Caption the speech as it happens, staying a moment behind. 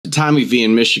Tommy V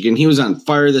in Michigan. He was on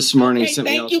fire this morning. Okay,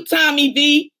 thank you, Tommy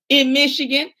V in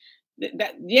Michigan.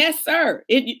 Yes, sir.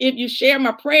 If you share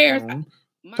my prayers.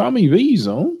 Tommy V's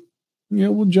on. Yeah,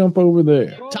 we'll jump over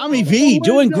there. Tommy V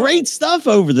doing great stuff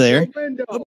over there.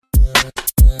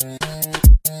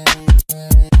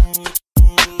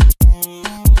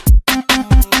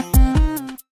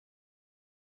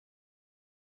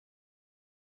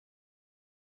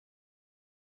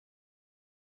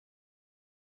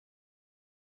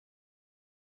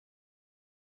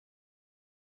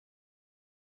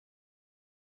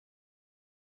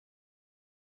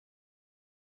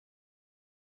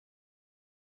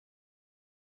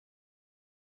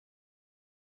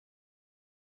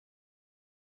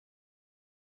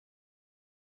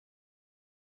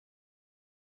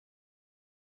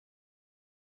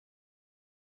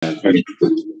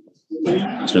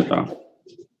 What's your thought?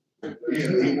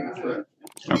 Okay.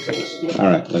 All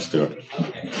right, let's do it.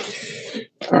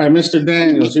 All right, Mr.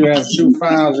 Daniels, you have 2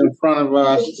 files in front of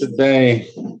us today,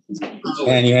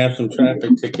 and you have some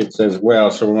traffic tickets as well,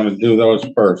 so we're going to do those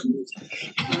first.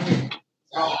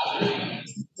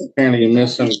 Apparently, you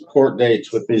missed some court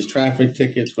dates with these traffic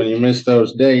tickets. When you miss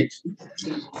those dates,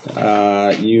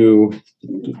 a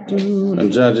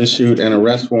judge issued an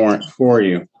arrest warrant for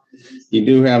you. You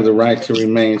do have the right to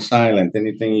remain silent.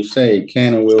 Anything you say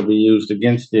can and will be used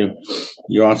against you.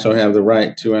 You also have the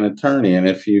right to an attorney, and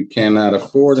if you cannot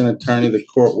afford an attorney, the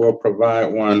court will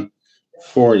provide one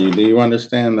for you. Do you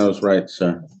understand those rights,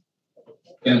 sir?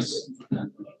 Yes. All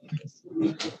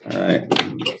right.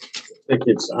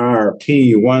 Tickets are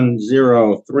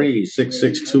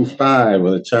P1036625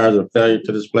 with a charge of failure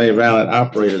to display a valid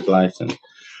operator's license.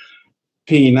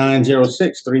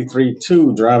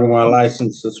 P906332, driving while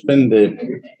license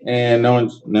suspended, and no,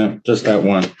 just that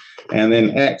one. And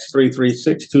then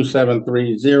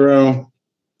X3362730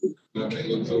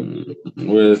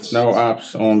 with no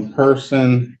ops on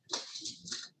person.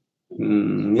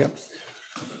 Yep.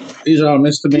 These are all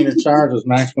misdemeanor charges.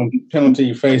 Maximum penalty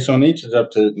you face on each is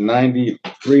up to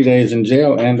 93 days in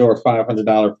jail and or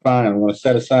 $500 fine. I'm going to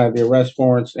set aside the arrest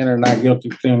warrants, enter not guilty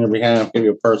plea on your behalf, give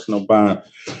you a personal bond.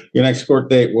 Your next court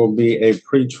date will be a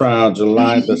pretrial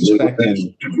July the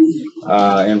 2nd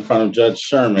in front of Judge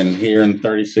Sherman here in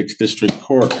 36th District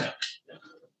Court.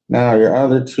 Now, your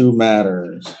other 2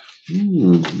 matters.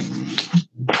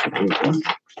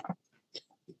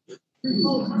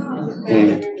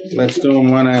 Let's do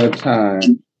them one at a time.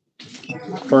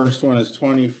 First one is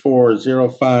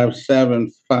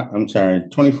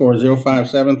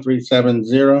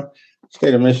 2405770,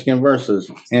 State of Michigan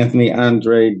versus Anthony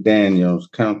Andre Daniels.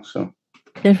 Counsel.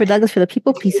 Jennifer Douglas for the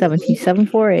people,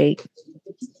 P17748.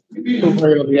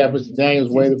 On behalf of Mr.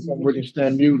 Daniels, waive the form written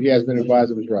stand mute. He has been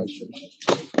advised of his rights.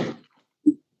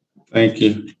 Thank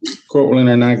you. Court will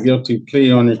enter not guilty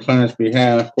plea on your client's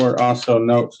behalf. Court also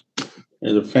notes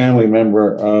there's a family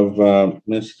member of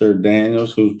Mr.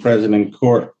 Daniels who's present in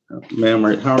court. Ma'am,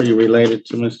 how are you related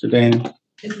to Mr. Daniels?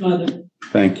 His mother.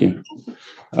 Thank you.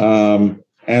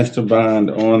 As to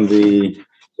bond on the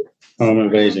home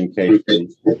invasion case,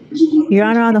 please. Your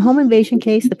Honor, on the home invasion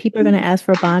case, the people are going to ask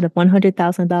for a bond of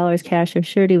 $100,000 cash or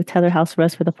surety with tether house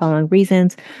arrest for the following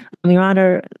reasons. Your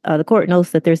Honor, the court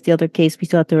knows that there's the other case we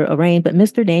still have to arraign, but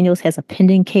Mr. Daniels has a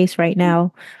pending case right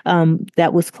now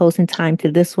that was close in time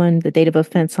to this one. The date of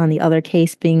offense on the other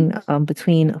case being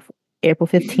between April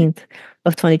 15th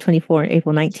of 2024 and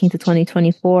April 19th of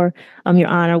 2024. Your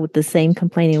Honor, with the same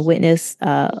complaining witness,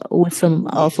 with some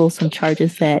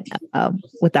charges that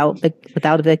without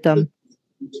a victim.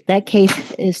 That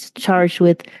case is charged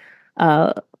with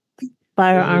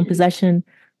firearm possession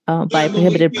by a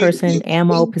prohibited person,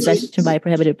 ammo possession by a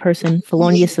prohibited person,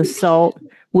 felonious assault,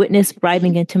 witness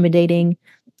bribing, intimidating,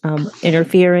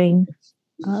 interfering,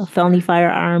 felony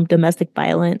firearm, domestic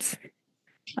violence.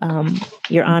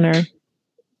 Your Honor,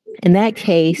 in that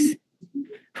case,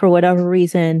 for whatever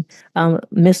reason,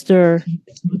 Mr.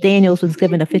 Daniels was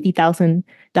given a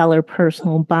 $50,000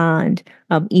 personal bond,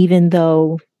 even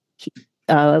though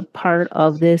part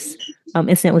of this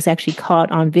incident was actually caught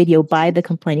on video by the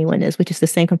complaining witness, which is the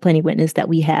same complaining witness that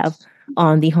we have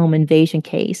on the home invasion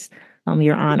case,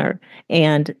 Your Honor.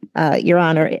 And Your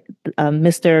Honor,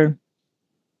 Mr.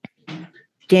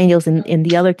 Daniels in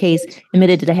the other case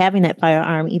admitted to having that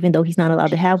firearm, even though he's not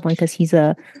allowed to have one because he's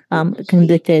a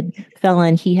convicted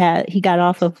felon. He got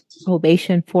off of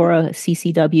probation for a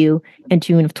CCW in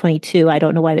June of 22. I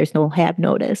don't know why there's no HAB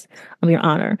notice, Your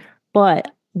Honor. But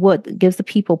what gives the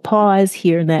people pause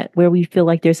here, and that where we feel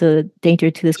like there's a danger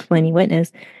to this complaining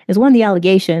witness, is one of the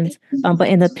allegations. But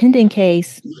in the pending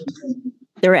case,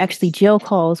 there were actually jail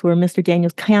calls where Mr.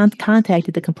 Daniels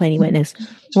contacted the complaining witness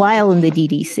while in the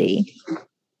DDC.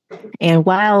 And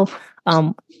while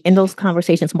in those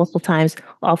conversations, multiple times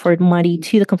offered money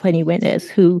to the complaining witness,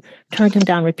 who turned him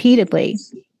down repeatedly.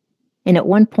 And at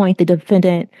one point, the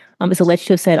defendant is alleged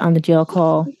to have said on the jail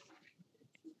call,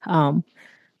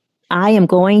 I am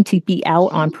going to be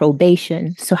out on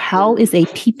probation. So how is a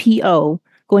PPO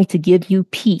going to give you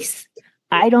peace?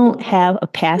 I don't have a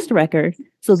past record,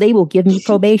 so they will give me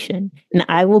probation and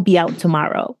I will be out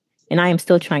tomorrow. And I am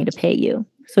still trying to pay you.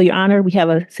 So, Your Honor, we have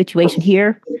a situation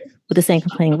here with the same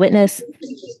complaining witness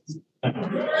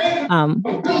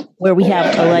where we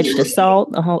have alleged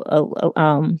assault,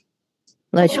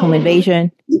 alleged home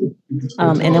invasion.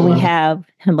 And then we have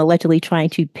him allegedly trying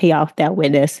to pay off that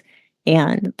witness.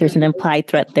 And there's an implied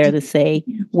threat there to say,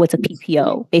 what's a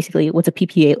PPO? Basically, what's a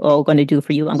PPO going to do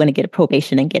for you? I'm going to get a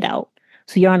probation and get out.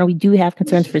 So, Your Honor, we do have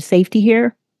concerns for safety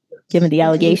here, given the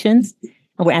allegations.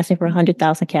 And we're asking for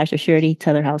 $100,000 cash or surety,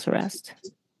 tether house arrest.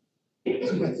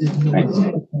 Judge,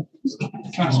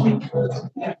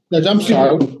 I'm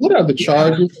sorry. What are the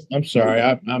charges? I'm sorry.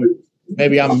 I'm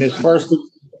missing.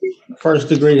 First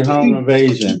degree home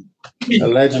invasion.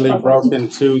 Allegedly broke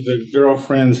into the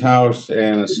girlfriend's house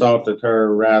and assaulted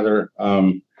her rather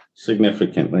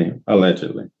significantly,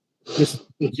 allegedly. Is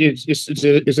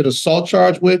it assault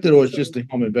charge with it, or it's just the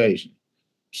home invasion?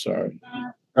 Sorry.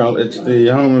 Well, it's the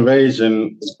home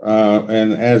invasion,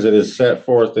 and as it is set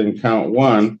forth in count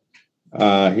 1,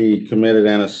 he committed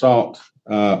an assault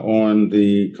on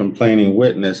the complaining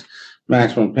witness.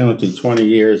 Maximum penalty 20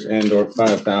 years and or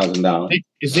 $5,000.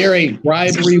 Is there a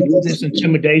bribery, witness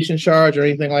intimidation charge or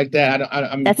anything like that?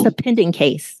 That's a pending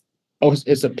case. Oh,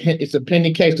 it's a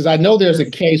pending case, because I know there's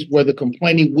a case where the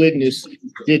complaining witness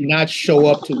did not show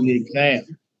up to the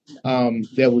exam.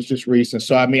 That was just recent.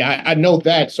 So I mean, I know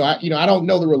that. So I don't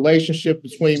know the relationship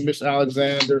between Ms.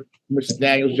 Alexander and Mrs.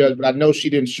 Daniels, Judge, but I know she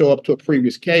didn't show up to a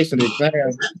previous case in the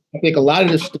exam. I think a lot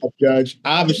of this stuff, Judge,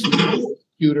 obviously the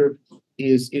prosecutor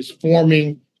is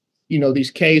forming, these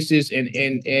cases and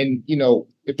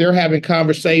if they're having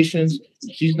conversations,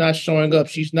 she's not showing up,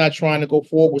 she's not trying to go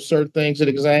forward with certain things at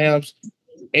exams.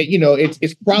 And,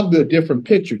 it's probably a different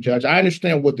picture, Judge. I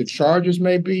understand what the charges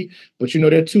may be, but,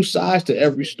 there are two sides to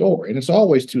every story, and it's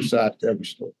always two sides to every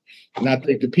story. And I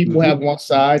think the people have one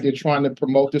side, they're trying to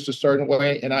promote this a certain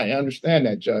way, and I understand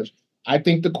that, Judge. I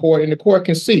think the court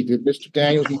can see that Mr.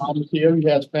 Daniels' mom is here, he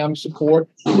has family support,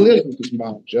 he lives with his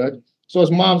mom, Judge. So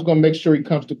his mom's going to make sure he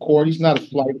comes to court. He's not a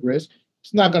flight risk.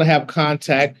 He's not going to have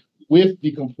contact with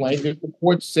the complaint if the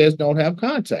court says don't have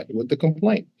contact with the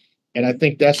complaint. And I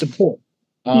think that's important.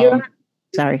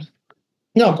 Sorry.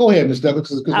 No, go ahead, Ms.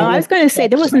 Douglas. I was going to say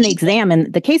there was an exam,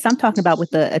 and the case I'm talking about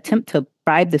with the attempt to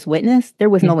bribe this witness, there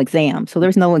was no exam. So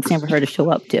there's no exam for her to show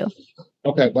up to.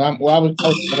 Okay. I was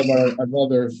talking about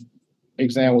another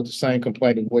exam with the same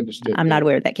complaining witness. I'm not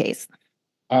aware of that case.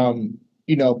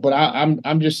 But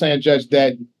I'm just saying, Judge,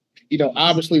 that,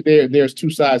 obviously there's two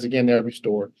sides again to every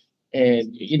story.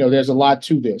 And, there's a lot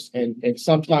to this. And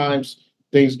sometimes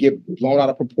things get blown out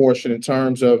of proportion in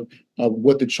terms of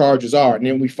what the charges are. And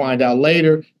then we find out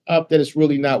later that it's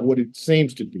really not what it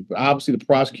seems to be. But obviously the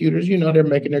prosecutors, they're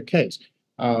making their case.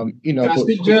 Can I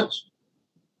speak, Judge?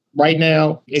 Right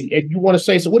now, and you want to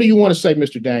say, so what do you want to say,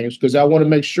 Mr. Daniels? Because I want to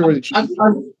make sure that you...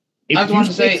 I want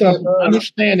to say,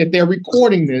 understand that they're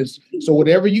recording this, so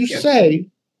whatever you say,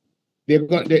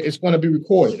 it's going to be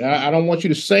recorded. I don't want you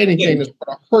to say anything that's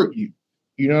going to hurt you.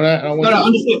 You know that?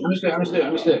 Understood.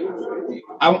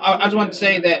 I just want to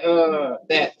say that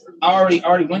that I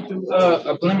already went through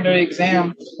a preliminary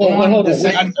exam. Hold on.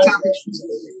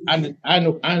 I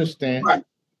understand. Right.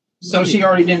 So she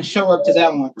already didn't show up to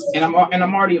that one, and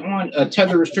I'm already on a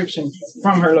tether restriction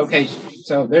from her location.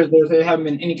 So there haven't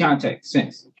been any contact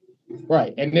since.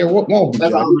 Right, and there won't be.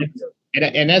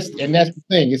 And that's the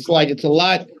thing. It's like it's a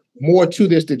lot more to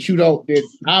this that you don't. That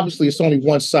obviously it's only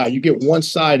one side. You get one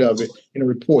side of it in a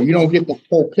report. You don't get the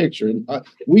whole picture. And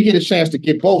we get a chance to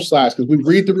get both sides because we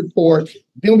read the report,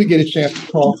 then we get a chance to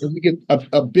talk, and we get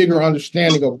a bigger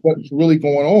understanding of what's really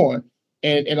going on.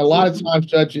 And a lot of times,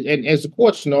 Judge, and as the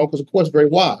courts know, because the court's very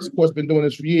wise, the court's been doing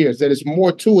this for years, that it's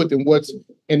more to it than what's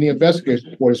in the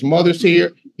investigation report. His mother's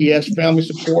here. He has family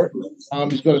support.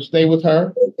 He's going to stay with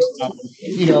her.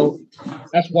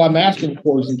 That's why I'm asking the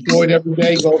court. He's employed every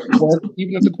day, goes to work.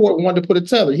 Even if the court wanted to put a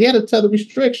tether, he had a tether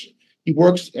restriction. He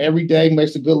works every day,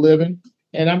 makes a good living.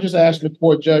 And I'm just asking the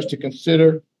court, Judge, to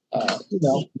consider, a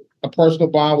personal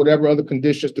bond, whatever other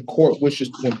conditions the court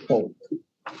wishes to impose.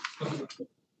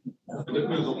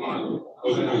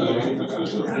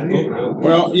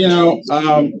 Well,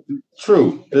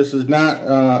 true. This is not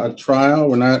a trial.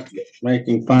 We're not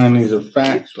making findings of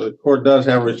facts. But the court does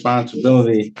have a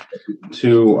responsibility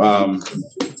to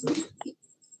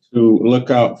look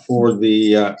out for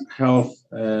the health,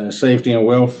 safety, and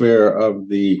welfare of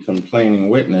the complaining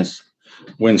witness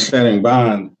when setting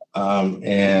bond.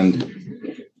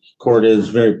 And court is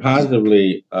very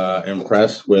positively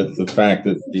impressed with the fact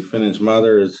that the defendant's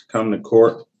mother has come to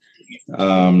court.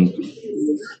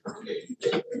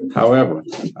 However,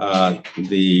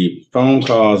 the phone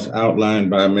calls outlined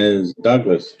by Ms.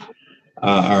 Douglas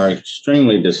are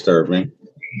extremely disturbing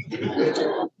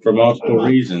for multiple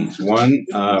reasons. One,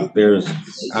 there's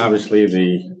obviously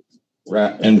the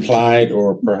implied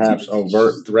or perhaps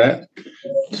overt threat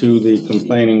to the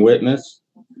complaining witness.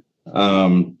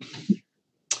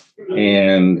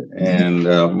 And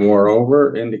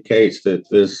moreover, indicates that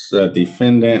this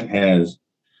defendant has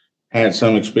had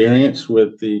some experience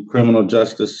with the criminal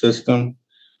justice system,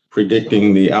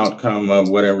 predicting the outcome of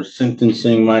whatever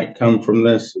sentencing might come from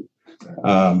this.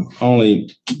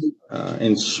 Only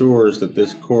ensures that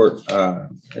this court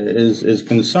is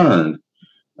concerned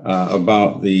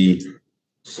about the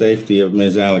safety of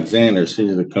Ms. Alexander.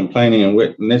 She's the complaining and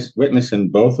witness in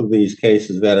both of these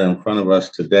cases that are in front of us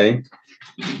today.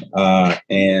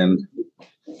 And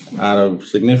out of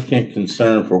significant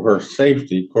concern for her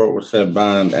safety, court will set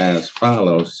bond as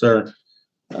follows. Sir,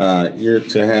 you're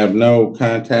to have no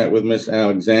contact with Miss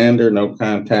Alexander, no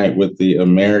contact with the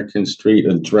American Street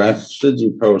address. Should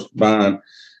you post bond,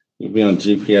 you'll be on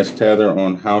GPS tether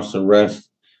on house arrest.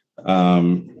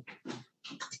 Mom,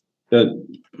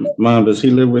 does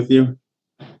he live with you?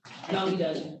 No, he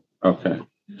doesn't. Okay.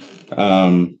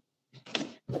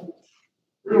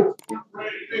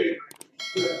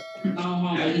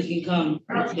 He can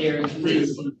come there if he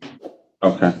needs to.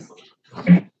 Okay.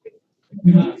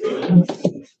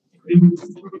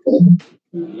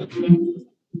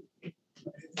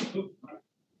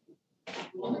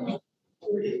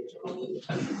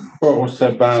 Court will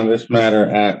set bond on this matter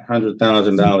at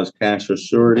 $100,000 cash or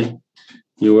surety.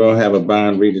 You will have a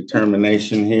bond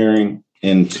redetermination hearing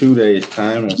in 2 days'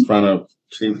 time in front of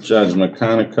Chief Judge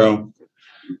McConico.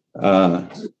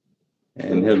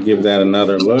 And he'll give that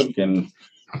another look. And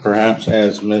perhaps,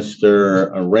 as Mr.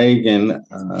 Reagan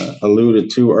alluded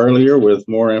to earlier, with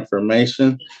more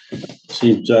information,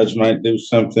 Chief Judge might do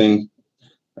something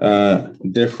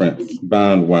different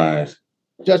bond-wise.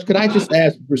 Judge, could I just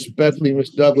ask respectfully,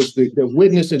 Ms. Douglas, the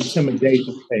witness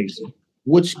intimidation case,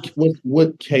 what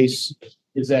case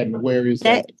is that and where is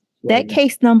that? That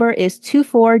case number is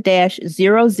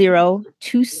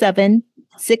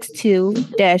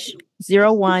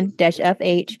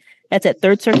 24-002762-01-FH. That's at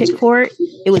Third Circuit Court.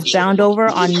 It was bound over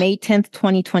on May 10th,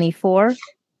 2024.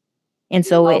 And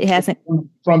so it hasn't.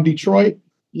 From Detroit?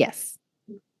 Yes.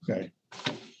 Okay.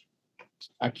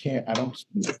 I don't.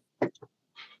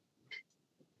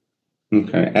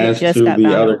 Okay. As to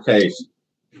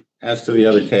the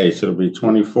other case, it'll be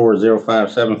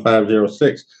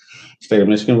 24-057506. State of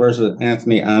Michigan versus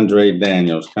Anthony Andre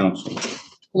Daniels, counsel.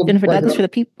 Jennifer Douglas for the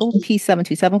people,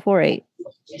 P72748.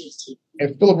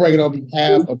 And Philip Reagan, on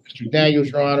behalf of Mr. Daniels,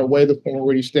 Your Honor, waive the formal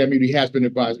reading stamp duty, has been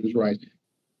advised of his rights.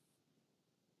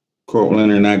 Court will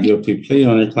enter not guilty plea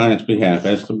on your client's behalf.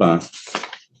 As to bond.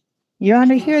 Your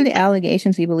Honor, here the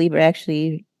allegations we believe are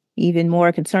actually even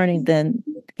more concerning than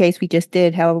the case we just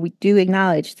did. However, we do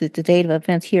acknowledge that the date of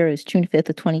events here is June 5th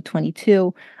of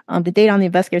 2022. The date on the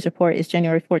investigator's report is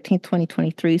January 14th,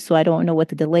 2023. So I don't know what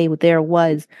the delay there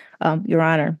was, Your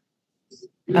Honor.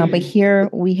 But here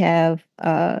we have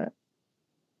an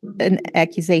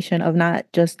accusation of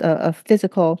not just a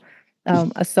physical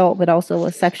assault, but also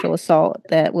a sexual assault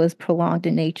that was prolonged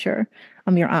in nature,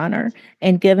 Your Honor.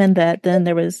 And given that then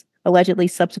there was allegedly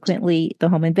subsequently the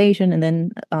home invasion and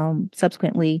then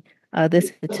subsequently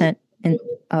this attempt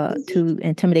to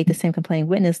intimidate the same complaining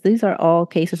witness, these are all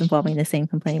cases involving the same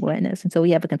complaining witness. And so we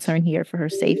have a concern here for her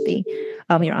safety,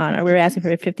 Your Honor. We're asking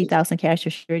for a $50,000 cash or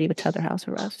surety with tether house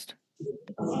arrest.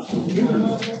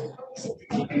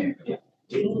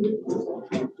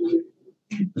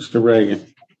 Mr. Reagan.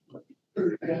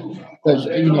 Because,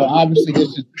 obviously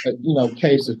this is,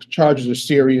 case, the charges are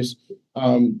serious.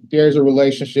 There's a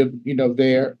relationship,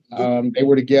 there. They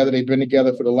were together. They've been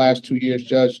together for the last 2 years,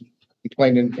 Judge,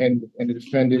 complainant and the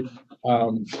defendant.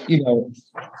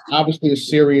 Obviously it's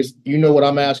serious. You know what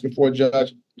I'm asking for,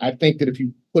 Judge. I think that if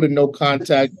you put a no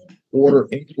contact order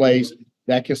in place,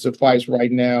 that can suffice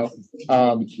right now.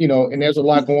 And there's a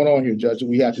lot going on here, Judge, that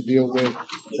we have to deal with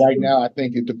right now. I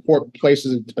think if the court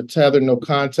places a tether, no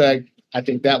contact, I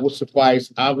think that will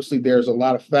suffice. Obviously, there's a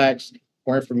lot of facts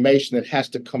or information that has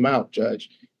to come out, Judge.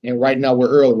 And right now we're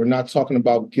early. We're not talking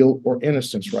about guilt or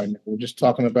innocence right now. We're just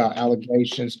talking about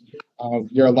allegations.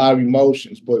 There are a lot of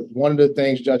emotions, but one of the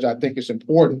things, Judge, I think is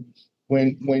important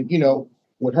when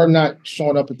with her not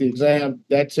showing up at the exam,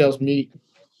 that tells me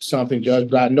something,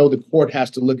 Judge. But I know the court has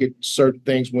to look at certain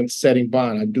things when setting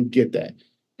bond. I do get that,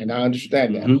 and I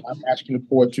understand that. I'm asking the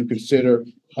court to consider,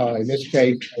 in this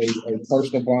case, a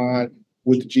personal bond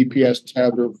with the GPS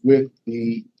tether with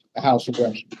the house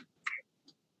arrest.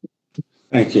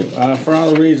 Thank you. For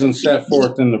all the reasons set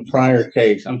forth in the prior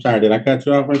case, I'm sorry, did I cut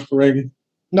you off, Mr. Reagan?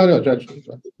 No, Judge.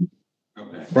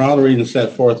 For all the reasons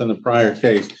set forth in the prior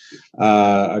case,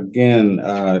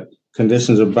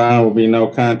 conditions of bond will be no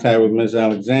contact with Ms.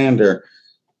 Alexander,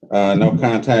 no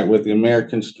contact with the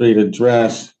American Street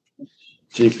address,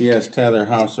 GPS tether,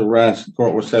 house arrest.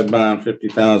 Court will set bond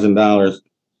 $50,000,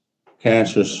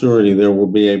 cash or surety. There will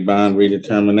be a bond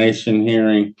redetermination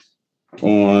hearing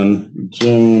on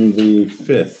June the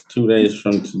 5th, 2 days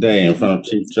from today, in front of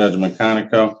Chief Judge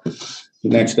McConico. The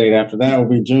next date after that will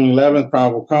be June 11th,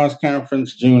 probable cause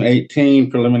conference, June 18th,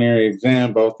 preliminary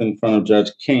exam, both in front of Judge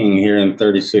King here in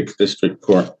 36th District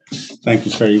Court. Thank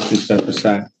you, sir. You can step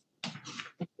aside.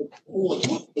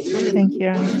 Thank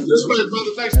you. This way,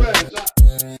 brother. Thanks,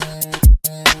 man.